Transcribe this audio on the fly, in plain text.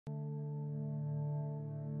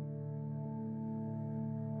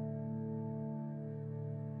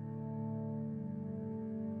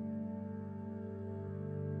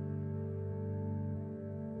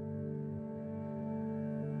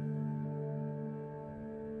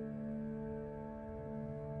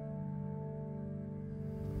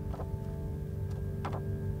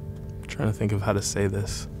trying to think of how to say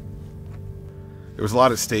this. There was a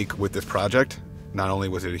lot at stake with this project. Not only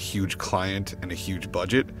was it a huge client and a huge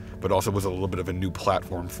budget, but also was a little bit of a new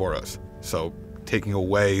platform for us. So taking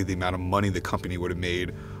away the amount of money the company would have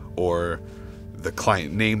made or the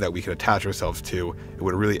client name that we could attach ourselves to, it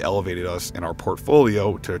would have really elevated us in our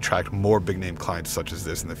portfolio to attract more big name clients such as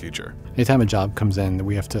this in the future. Anytime a job comes in that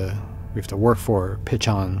we have to work for, pitch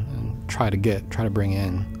on, and try to bring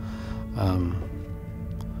in.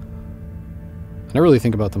 I don't really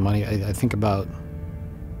think about the money. I think about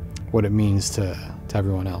what it means to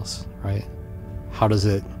everyone else, right? How does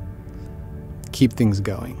it keep things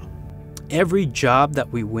going? Every job that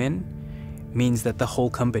we win means that the whole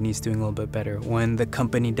company is doing a little bit better. When the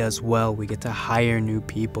company does well, we get to hire new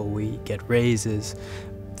people, we get raises.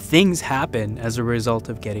 Things happen as a result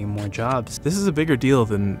of getting more jobs. This is a bigger deal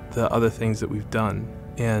than the other things that we've done.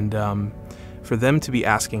 And for them to be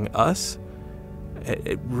asking us,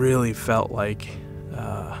 it really felt like,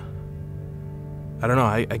 I don't know,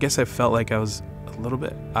 I guess I felt like I was a little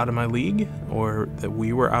bit out of my league, or that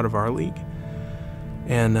we were out of our league.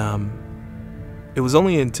 And it was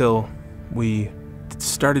only until we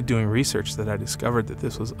started doing research that I discovered that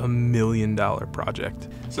this was $1 million project.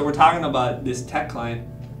 So we're talking about this tech client.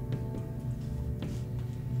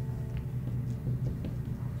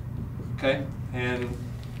 Okay, and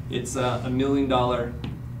it's a $1 million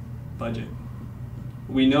budget.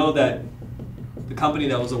 We know that the company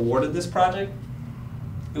that was awarded this project,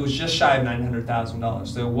 it was just shy of $900,000.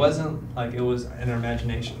 So it wasn't like it was in our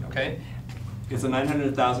imagination, okay? It's a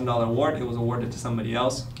 $900,000 award. It was awarded to somebody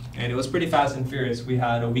else, and it was pretty fast and furious. We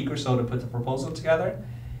had a week or so to put the proposal together,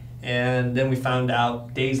 and then we found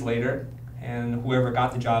out days later, and whoever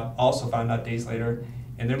got the job also found out days later,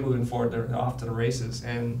 and they're moving forward. They're off to the races,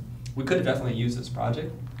 and we could have definitely used this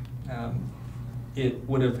project. It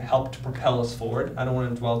would have helped propel us forward. I don't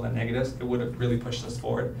want to dwell on the negatives. It would have really pushed us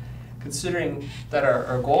forward. Considering that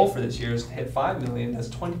our goal for this year is to hit 5 million, that's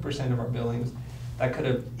 20% of our billings. That could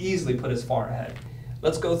have easily put us far ahead.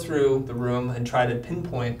 Let's go through the room and try to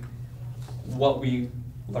pinpoint what we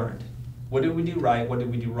learned. What did we do right? What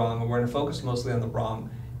did we do wrong? And we're going to focus mostly on the wrong,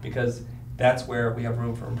 because that's where we have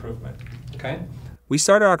room for improvement. Okay? We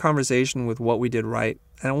started our conversation with what we did right,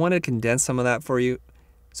 and I want to condense some of that for you.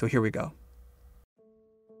 So here we go.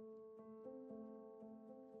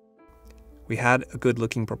 We had a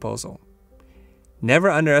good-looking proposal. Never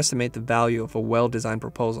underestimate the value of a well-designed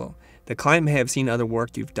proposal. The client may have seen other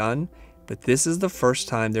work you've done, but this is the first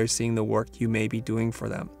time they're seeing the work you may be doing for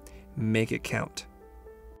them. Make it count.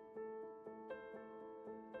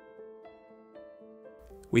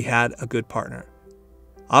 We had a good partner.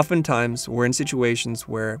 Oftentimes, we're in situations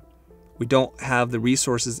where we don't have the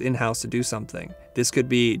resources in-house to do something. This could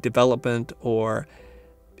be development, or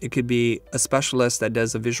it could be a specialist that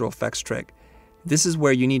does a visual effects trick. This is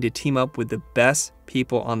where you need to team up with the best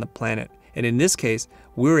people on the planet. And in this case,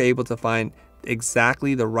 we were able to find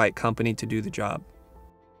exactly the right company to do the job.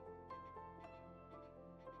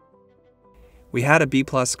 We had a B+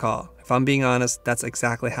 call. If I'm being honest, that's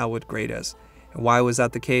exactly how it would grade us. And why was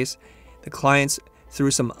that the case? The clients threw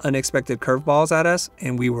some unexpected curveballs at us,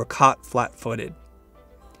 and we were caught flat-footed.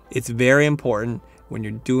 It's very important when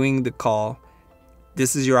you're doing the call,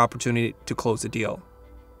 this is your opportunity to close the deal.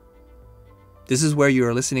 This is where you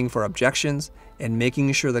are listening for objections and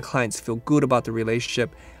making sure the clients feel good about the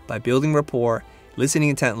relationship by building rapport, listening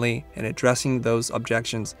intently, and addressing those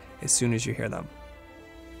objections as soon as you hear them.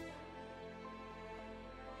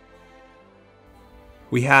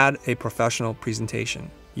 We had a professional presentation.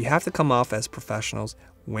 You have to come off as professionals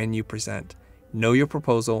when you present. Know your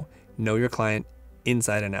proposal, know your client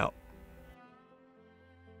inside and out.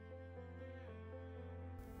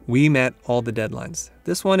 We met all the deadlines.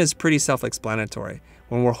 This one is pretty self-explanatory.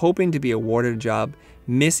 When we're hoping to be awarded a job,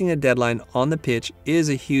 missing a deadline on the pitch is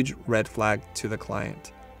a huge red flag to the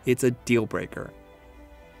client. It's a deal breaker.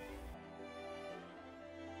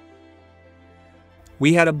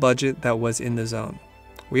 We had a budget that was in the zone.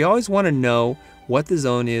 We always want to know what the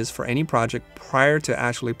zone is for any project prior to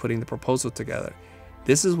actually putting the proposal together.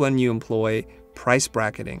 This is when you employ price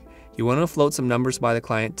bracketing. You want to float some numbers by the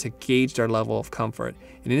client to gauge their level of comfort.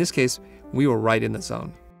 And in this case, we were right in the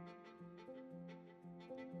zone.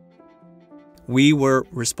 We were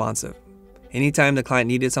responsive. Anytime the client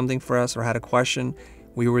needed something for us or had a question,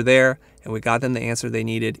 we were there and we got them the answer they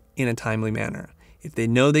needed in a timely manner. If they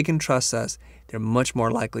know they can trust us, they're much more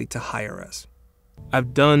likely to hire us.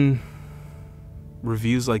 I've done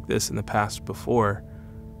reviews like this in the past before,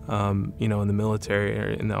 in the military or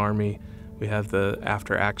in the Army. We have the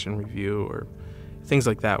after action review or things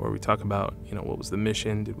like that where we talk about, what was the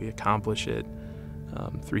mission? Did we accomplish it?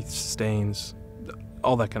 3 sustains,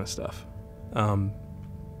 all that kind of stuff.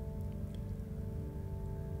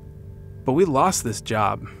 But we lost this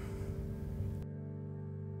job